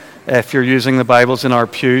if you're using the Bibles in our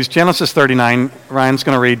pews. Genesis 39, Ryan's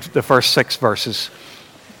going to read the first 6 verses.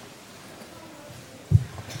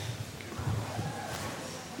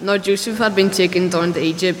 Now Joseph had been taken down to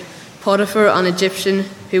Egypt. Potiphar, an Egyptian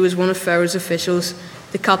who was one of Pharaoh's officials,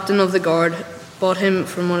 the captain of the guard, bought him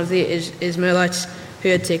from one of the Ishmaelites who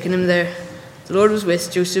had taken him there. The Lord was with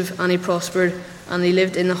Joseph, and he prospered, and he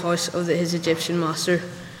lived in the house of his Egyptian master.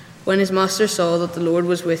 When his master saw that the Lord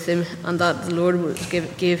was with him, and that the Lord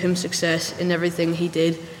gave him success in everything he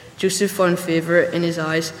did, Joseph found favor in his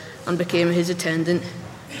eyes and became his attendant.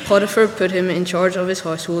 Potiphar put him in charge of his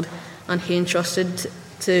household, and he entrusted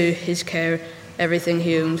to his care everything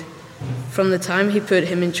he owned. From the time he put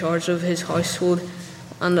him in charge of his household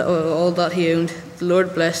and all that he owned, the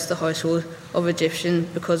Lord blessed the household of Egyptian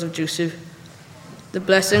because of Joseph. The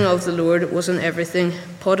blessing of the Lord was on everything.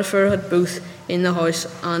 Potiphar had both in the house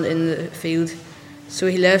and in the field. So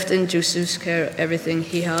he left in Joseph's care everything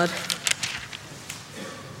he had.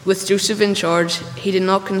 With Joseph in charge, he did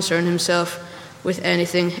not concern himself with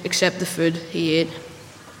anything except the food he ate.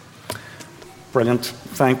 Brilliant.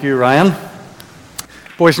 Thank you, Ryan.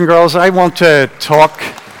 Boys and girls, I want to talk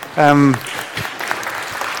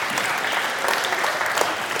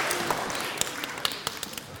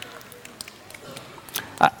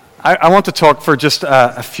I want to talk for just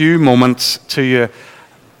a few moments to you.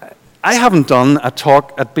 I haven't done a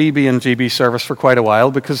talk at BB and GB service for quite a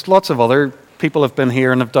while because lots of other people have been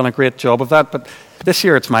here and have done a great job of that, but this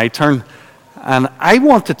year it's my turn. And I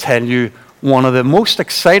want to tell you one of the most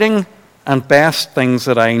exciting and best things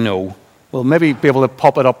that I know. We'll maybe be able to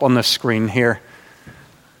pop it up on the screen here.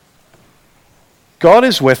 God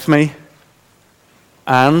is with me,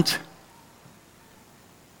 and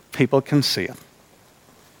people can see it.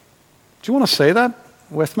 Do you want to say that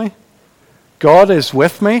with me? God is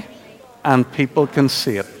with me, and people can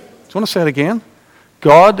see it. Do you want to say it again?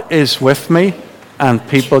 God is with me, and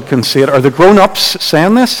people can see it. Are the grown-ups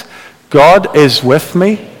saying this? God is with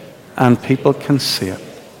me, and people can see it.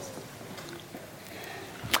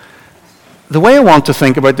 The way I want to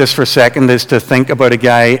think about this for a second is to think about a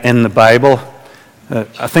guy in the Bible.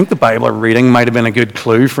 I think the Bible reading might have been a good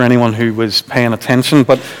clue for anyone who was paying attention,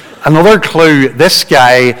 but another clue, this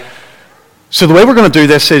guy. So the way we're going to do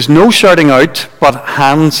this is no shouting out, but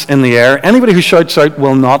hands in the air. Anybody who shouts out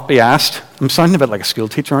will not be asked. I'm sounding a bit like a school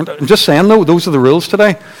teacher, aren't I? I'm just saying, though, those are the rules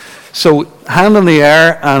today. So hand in the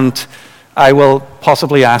air, and I will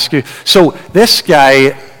possibly ask you. So this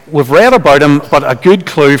guy, we've read about him, but a good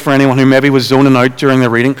clue for anyone who maybe was zoning out during the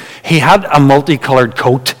reading, he had a multicolored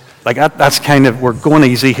coat. Like that's kind of, we're going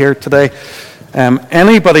easy here today.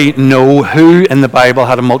 Anybody know who in the Bible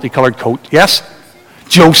had a multicolored coat? Yes?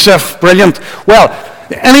 Joseph. Brilliant. Well,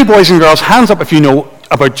 any boys and girls, hands up if you know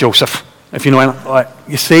about Joseph. If you know,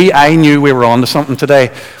 you see, I knew we were on to something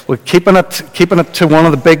today. We're keeping it to one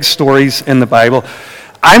of the big stories in the Bible.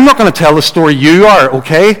 I'm not going to tell the story, you are,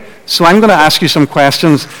 okay? So I'm going to ask you some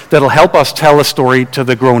questions that'll help us tell the story to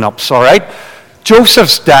the grown-ups, all right?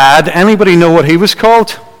 Joseph's dad, anybody know what he was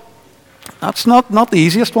called? That's not the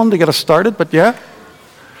easiest one to get us started, but yeah.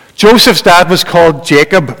 Joseph's dad was called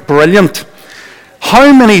Jacob. Brilliant.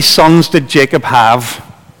 How many sons did Jacob have?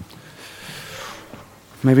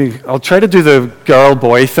 Maybe I'll try to do the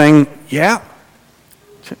girl-boy thing. Yeah.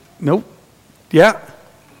 No. Yeah.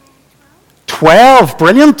 12.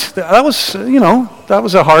 Brilliant. That was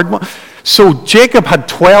a hard one. So Jacob had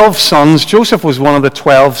 12 sons. Joseph was one of the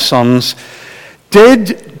 12 sons.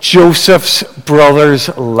 Did Joseph's brothers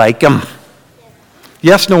like him?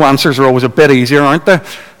 Yes, no answers are always a bit easier, aren't they?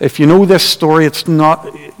 If you know this story, it's not...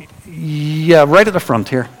 Yeah, right at the front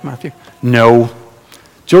here, Matthew. No.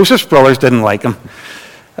 Joseph's brothers didn't like him.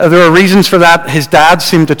 There are reasons for that. His dad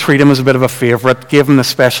seemed to treat him as a bit of a favorite, gave him the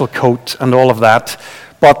special coat and all of that.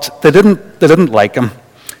 But they didn't like him.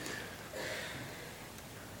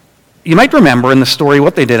 You might remember in the story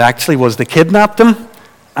what they did actually was they kidnapped him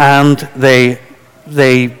and they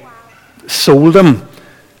sold him.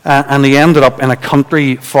 And he ended up in a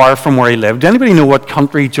country far from where he lived. Anybody know what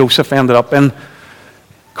country Joseph ended up in?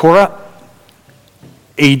 Cora?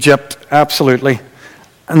 Egypt, absolutely.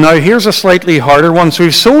 And now here's a slightly harder one. So he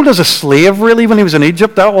was sold as a slave, really, when he was in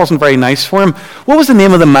Egypt. That wasn't very nice for him. What was the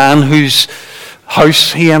name of the man whose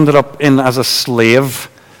house he ended up in as a slave?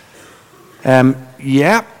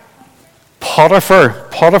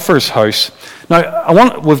 Potiphar's house.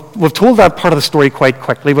 Now, we've told that part of the story quite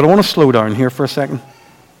quickly, but I want to slow down here for a second.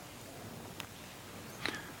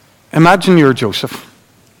 Imagine you're Joseph.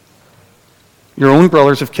 Your own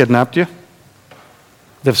brothers have kidnapped you.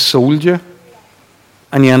 They've sold you.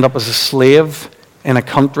 And you end up as a slave in a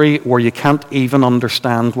country where you can't even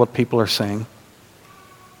understand what people are saying.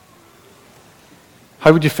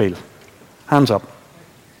 How would you feel? Hands up.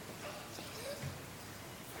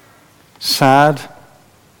 Sad.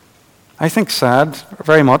 I think sad,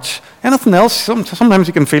 very much. Anything else? Sometimes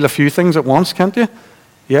you can feel a few things at once, can't you?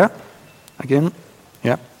 Yeah? Again?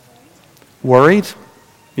 Yeah. Worried?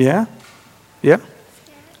 Yeah? Yeah?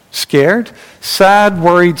 Scared? Sad,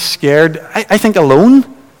 worried, scared. I think alone,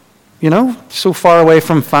 so far away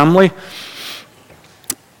from family.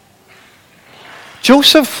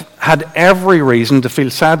 Joseph had every reason to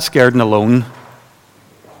feel sad, scared, and alone.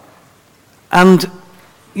 And,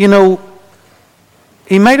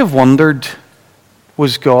 he might have wondered,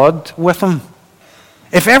 was God with him?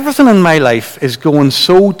 If everything in my life is going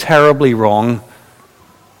so terribly wrong,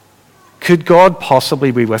 could God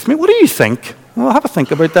possibly be with me? What do you think? Well, have a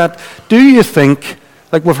think about that. Do you think,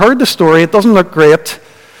 like we've heard the story, it doesn't look great.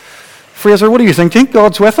 Fraser, what do you think? Do you think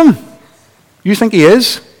God's with him? You think he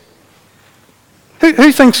is?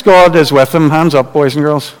 Who thinks God is with him? Hands up, boys and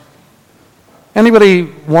girls. Anybody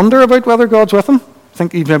wonder about whether God's with him?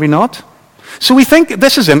 Think he's maybe not? So we think,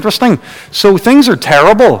 this is interesting. So things are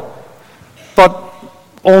terrible, but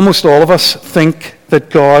almost all of us think that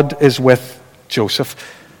God is with Joseph.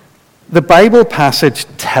 The Bible passage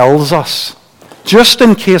tells us, just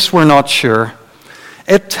in case we're not sure,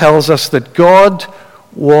 it tells us that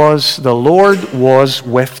the Lord was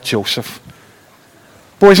with Joseph.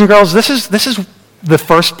 Boys and girls, this is the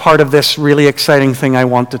first part of this really exciting thing I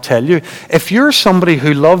want to tell you. If you're somebody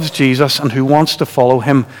who loves Jesus and who wants to follow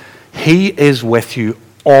him, he is with you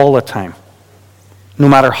all the time, no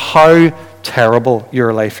matter how terrible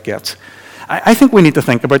your life gets. I think we need to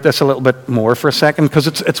think about this a little bit more for a second, because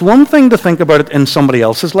it's one thing to think about it in somebody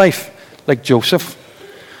else's life, like Joseph.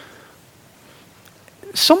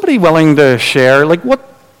 Somebody willing to share, like what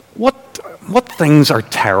things are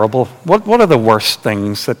terrible? What are the worst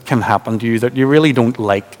things that can happen to you that you really don't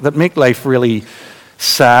like, that make life really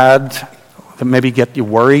sad, that maybe get you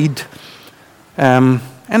worried?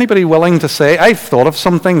 Anybody willing to say? I've thought of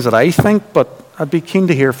some things that I think, but I'd be keen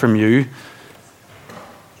to hear from you.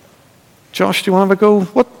 Josh, do you want to have a go?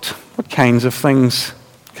 What kinds of things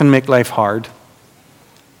can make life hard?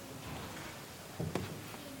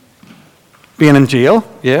 Being in jail?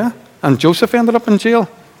 Yeah. And Joseph ended up in jail?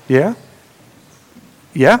 Yeah.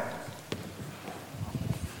 Yeah.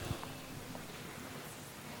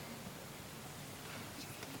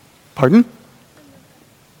 Pardon?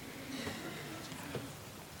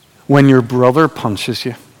 When your brother punches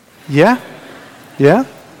you. Yeah. Yeah.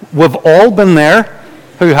 We've all been there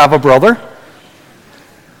who have a brother.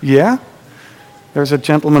 Yeah. There's a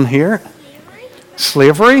gentleman here.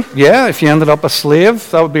 Slavery? Yeah, if you ended up a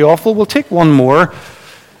slave, that would be awful. We'll take one more.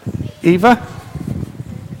 Eva?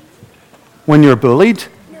 When you're bullied?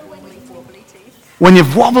 No, when you've wobbly teeth. When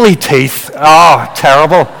you've wobbly teeth. Ah,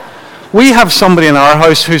 terrible. We have somebody in our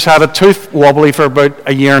house who's had a tooth wobbly for about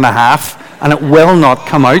a year and a half, and it will not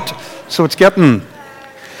come out. So it's getting...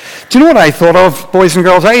 Do you know what I thought of, boys and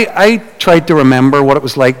girls? I tried to remember what it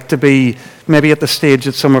was like to be maybe at the stage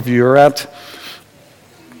that some of you are at.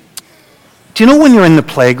 Do you know when you're in the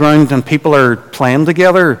playground and people are playing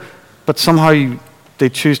together, but somehow they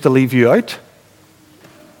choose to leave you out?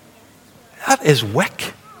 That is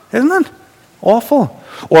wick, isn't it? Awful.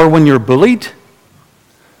 Or when you're bullied.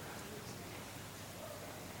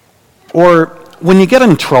 Or when you get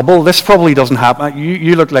in trouble. This probably doesn't happen.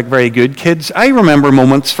 You look like very good kids. I remember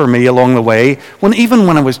moments for me along the way when even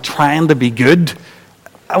when I was trying to be good,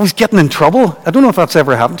 I was getting in trouble. I don't know if that's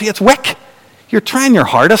ever happened to you. It's wick. You're trying your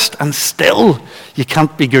hardest and still you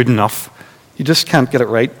can't be good enough. You just can't get it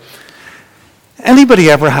right. Anybody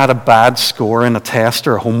ever had a bad score in a test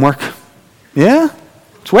or a homework? Yeah?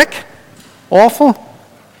 It's wick. Awful.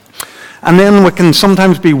 And then we can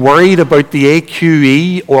sometimes be worried about the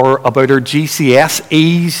AQE or about our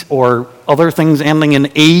GCSEs or other things ending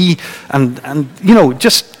in E and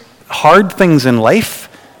just hard things in life.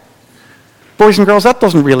 Boys and girls, that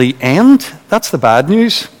doesn't really end. That's the bad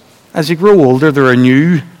news. As you grow older, there are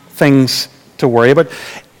new things to worry about.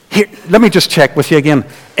 Here, let me just check with you again.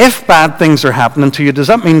 If bad things are happening to you, does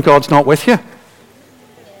that mean God's not with you?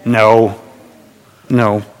 No.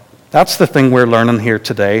 That's the thing we're learning here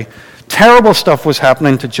today. Terrible stuff was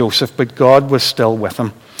happening to Joseph, but God was still with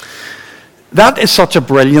him. That is such a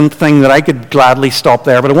brilliant thing that I could gladly stop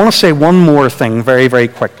there, but I want to say one more thing very, very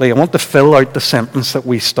quickly. I want to fill out the sentence that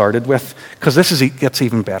we started with, because gets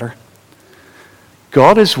even better.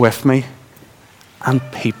 God is with me, and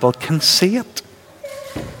people can see it.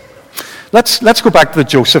 Let's go back to the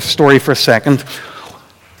Joseph story for a second.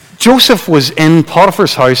 Joseph was in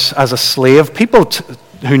Potiphar's house as a slave. People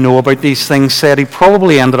who know about these things said he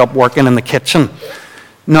probably ended up working in the kitchen.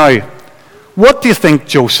 Now, What do you think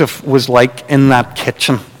Joseph was like in that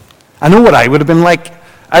kitchen? I know what I would have been like.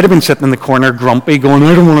 I'd have been sitting in the corner grumpy, going,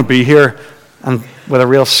 I don't want to be here, and with a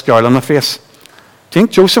real scowl on my face. Do you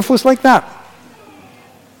think Joseph was like that?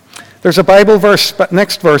 There's a Bible verse,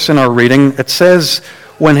 next verse in our reading. It says,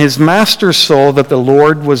 when his master saw that the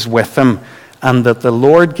Lord was with him and that the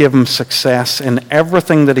Lord gave him success in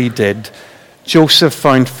everything that he did, Joseph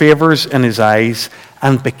found favors in his eyes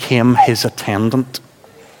and became his attendant.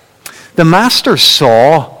 The master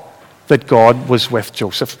saw that God was with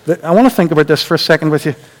Joseph. I want to think about this for a second with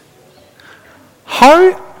you.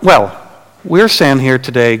 We're saying here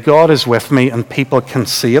today, God is with me and people can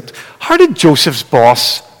see it. How did Joseph's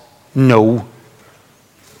boss know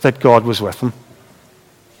that God was with him?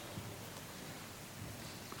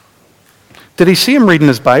 Did he see him reading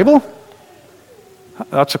his Bible?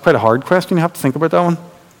 That's quite a hard question. You have to think about that one.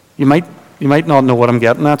 You might not know what I'm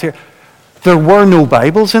getting at here. There were no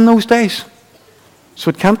Bibles in those days, so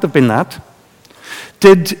it can't have been that.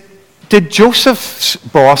 Did Joseph's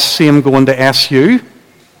boss see him going to SU?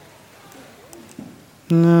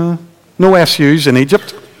 No SUs in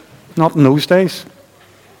Egypt, not in those days.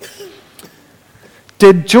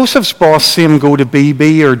 Did Joseph's boss see him go to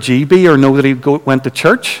BB or GB or know that he went to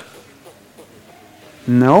church?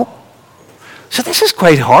 No. So this is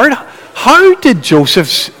quite hard. How did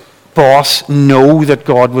Joseph's boss know that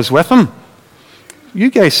God was with him? You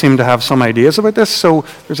guys seem to have some ideas about this. So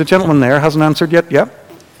there's a gentleman there, hasn't answered yet. Yeah.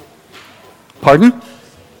 Pardon?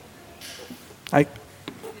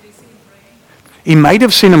 He might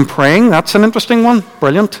have seen him praying. That's an interesting one.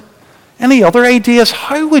 Brilliant. Any other ideas?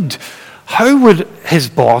 How would his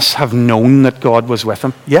boss have known that God was with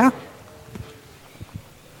him? Yeah.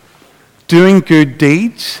 Doing good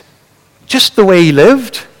deeds. Just the way he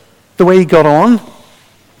lived. The way he got on.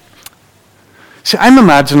 See, I'm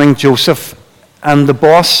imagining Joseph and the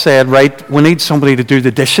boss said, right, we need somebody to do the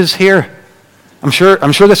dishes here. I'm sure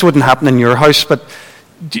this wouldn't happen in your house, but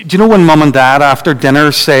do you know when mum and dad after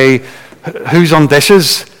dinner say, who's on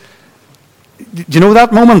dishes? Do you know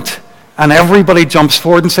that moment? And everybody jumps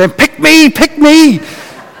forward and says, pick me, pick me.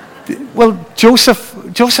 Well,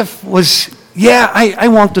 Joseph was, I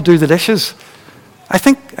want to do the dishes. I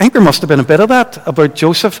think there must have been a bit of that about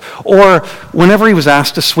Joseph. Or whenever he was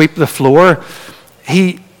asked to sweep the floor,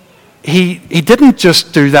 he didn't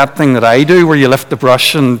just do that thing that I do where you lift the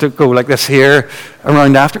brush and go like this here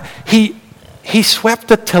around after. He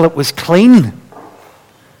swept it till it was clean.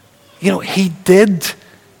 You know, he did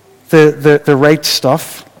the right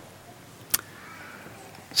stuff.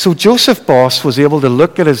 So Joseph's boss was able to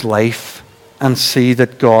look at his life and see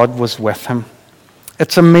that God was with him.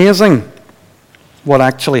 It's amazing what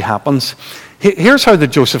actually happens. Here's how the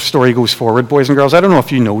Joseph story goes forward, boys and girls. I don't know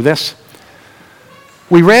if you know this.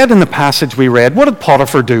 We read in the passage we read, what did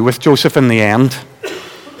Potiphar do with Joseph in the end?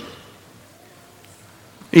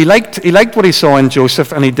 He liked what he saw in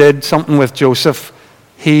Joseph, and he did something with Joseph.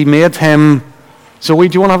 He made him... Zoe,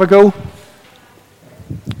 do you want to have a go?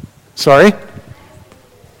 Sorry?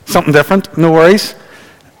 Something different? No worries.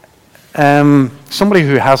 Somebody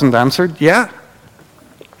who hasn't answered? Yeah?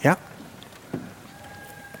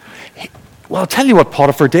 Well, I'll tell you what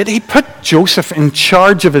Potiphar did. He put Joseph in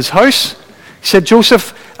charge of his house. He said,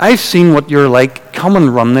 Joseph, I've seen what you're like. Come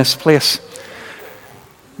and run this place.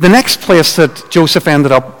 The next place that Joseph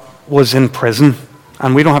ended up was in prison.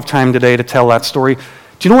 And we don't have time today to tell that story. Do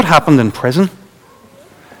you know what happened in prison?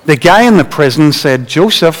 The guy in the prison said,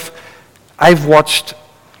 Joseph, I've watched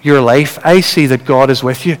your life. I see that God is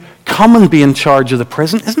with you. Come and be in charge of the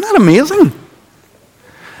prison. Isn't that amazing?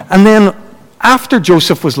 And then after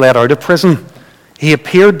Joseph was let out of prison, he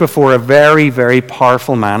appeared before a very, very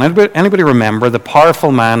powerful man. Anybody remember the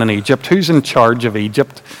powerful man in Egypt? Who's in charge of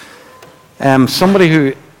Egypt? Somebody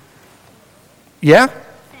who... Yeah?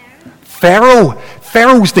 Pharaoh.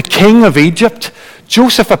 Pharaoh's the king of Egypt.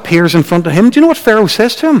 Joseph appears in front of him. Do you know what Pharaoh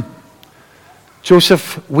says to him?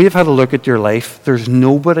 Joseph, we've had a look at your life. There's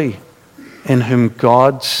nobody in whom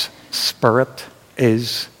God's Spirit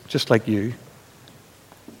is just like you.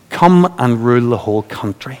 Come and rule the whole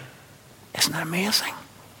country. Isn't that amazing?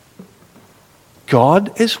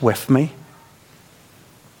 God is with me,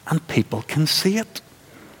 and people can see it.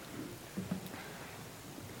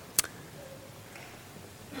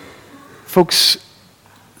 Folks,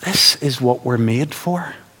 this is what we're made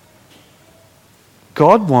for.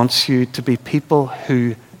 God wants you to be people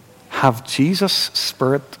who have Jesus'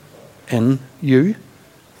 Spirit in you,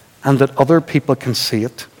 and that other people can see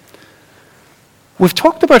it. We've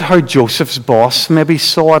talked about how Joseph's boss maybe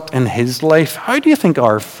saw it in his life. How do you think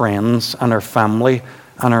our friends and our family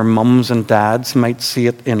and our mums and dads might see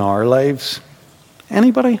it in our lives?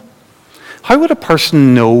 Anybody? How would a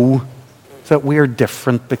person know that we are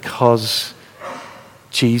different because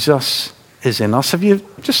Jesus is in us? Have you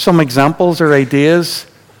just some examples or ideas?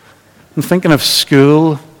 I'm thinking of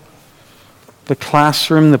school, the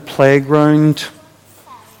classroom, the playground.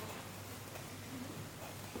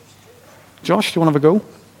 Josh, do you want to have a go?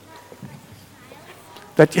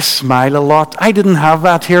 That you smile a lot. I didn't have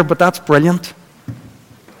that here, but that's brilliant.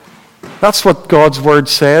 That's what God's word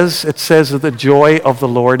says. It says that the joy of the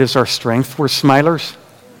Lord is our strength. We're smilers.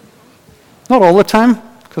 Not all the time,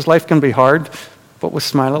 because life can be hard, but we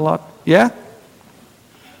smile a lot. Yeah?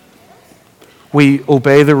 We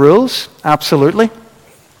obey the rules, absolutely.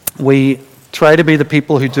 We try to be the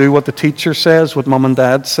people who do what the teacher says, what mum and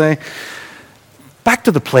dad say. Back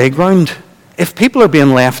to the playground. If people are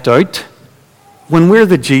being left out, when we're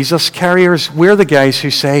the Jesus carriers, we're the guys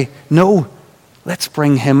who say, no, let's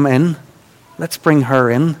bring him in. Let's bring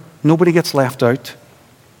her in. Nobody gets left out.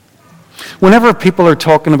 Whenever people are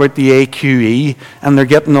talking about the AQE and they're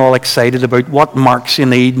getting all excited about what marks you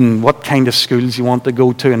need and what kind of schools you want to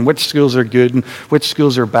go to and which schools are good and which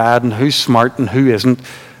schools are bad and who's smart and who isn't,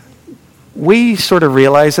 we sort of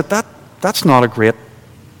realize that that's not a great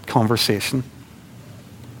conversation.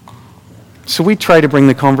 So we try to bring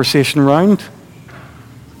the conversation around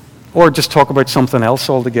or just talk about something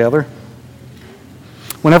else altogether.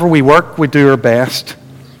 Whenever we work, we do our best.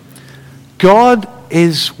 God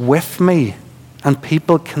is with me, and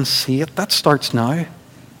people can see it. That starts now.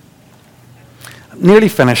 I'm nearly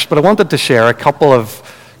finished, but I wanted to share a couple of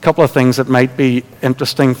things that might be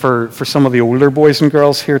interesting for some of the older boys and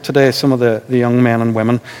girls here today, some of the young men and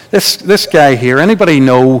women. This guy here, anybody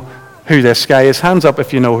know who this guy is? Hands up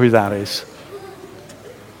if you know who that is.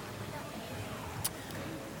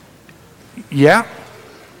 Yeah?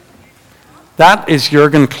 That is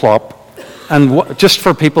Jurgen Klopp. And just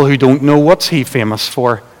for people who don't know, what's he famous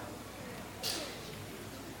for?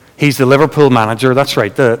 He's the Liverpool manager. That's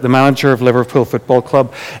right, the manager of Liverpool Football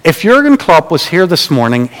Club. If Jurgen Klopp was here this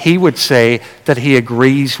morning, he would say that he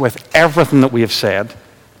agrees with everything that we have said.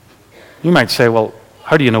 You might say, well,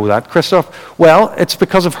 how do you know that, Christoph? Well, it's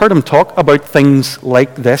because I've heard him talk about things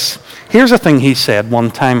like this. Here's a thing he said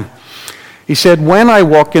one time. He said, when I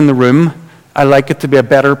walk in the room, I like it to be a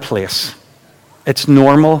better place. It's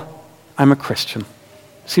normal. I'm a Christian.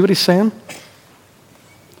 See what he's saying?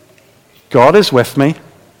 God is with me,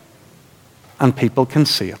 and people can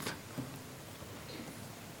see it.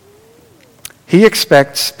 He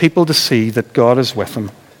expects people to see that God is with him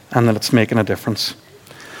and that it's making a difference.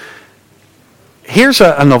 Here's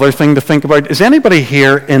another thing to think about. Is anybody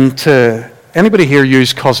here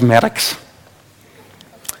use cosmetics?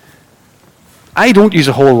 I don't use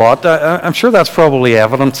a whole lot. I'm sure that's probably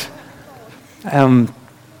evident.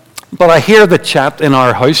 But I hear the chat in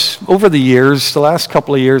our house over the years, the last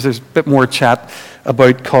couple of years, there's a bit more chat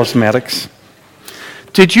about cosmetics.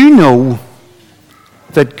 Did you know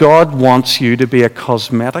that God wants you to be a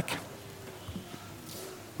cosmetic?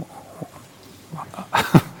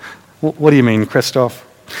 What do you mean, Christoph?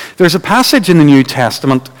 There's a passage in the New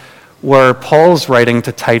Testament where Paul's writing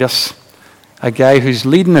to Titus, a guy who's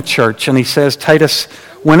leading a church, and he says, Titus,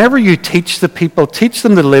 whenever you teach the people, teach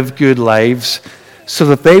them to live good lives so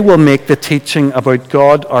that they will make the teaching about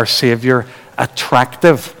God, our Savior,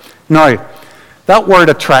 attractive. Now, that word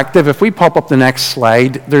attractive, if we pop up the next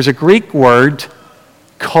slide, there's a Greek word,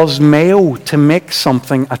 kosmeo, to make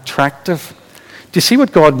something attractive. Do you see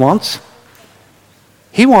what God wants?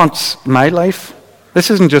 He wants my life. This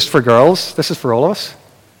isn't just for girls, this is for all of us.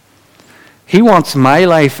 He wants my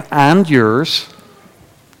life and yours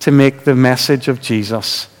to make the message of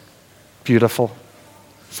Jesus beautiful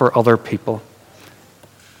for other people.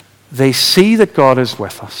 They see that God is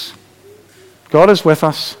with us. God is with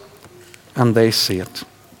us, and they see it.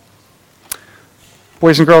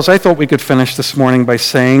 Boys and girls, I thought we could finish this morning by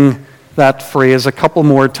saying that phrase a couple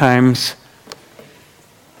more times.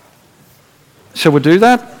 Shall we do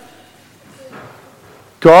that?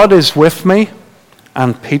 God is with me,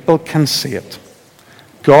 and people can see it.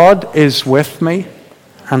 God is with me,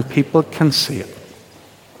 and people can see it.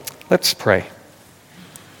 Let's pray.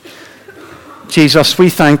 Jesus, we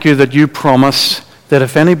thank you that you promise that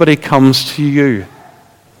if anybody comes to you,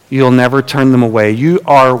 you'll never turn them away. You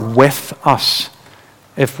are with us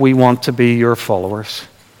if we want to be your followers.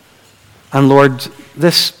 And Lord,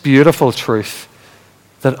 this beautiful truth,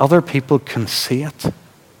 that other people can see it.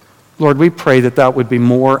 Lord, we pray that that would be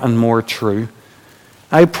more and more true.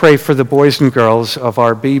 I pray for the boys and girls of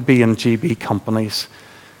our BB and GB companies,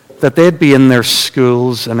 that they'd be in their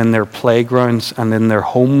schools and in their playgrounds and in their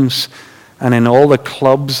homes and in all the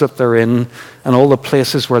clubs that they're in and all the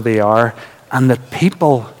places where they are, and that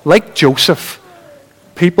people, like Joseph,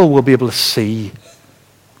 people will be able to see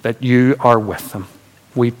that you are with them.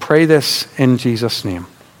 We pray this in Jesus' name.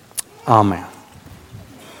 Amen.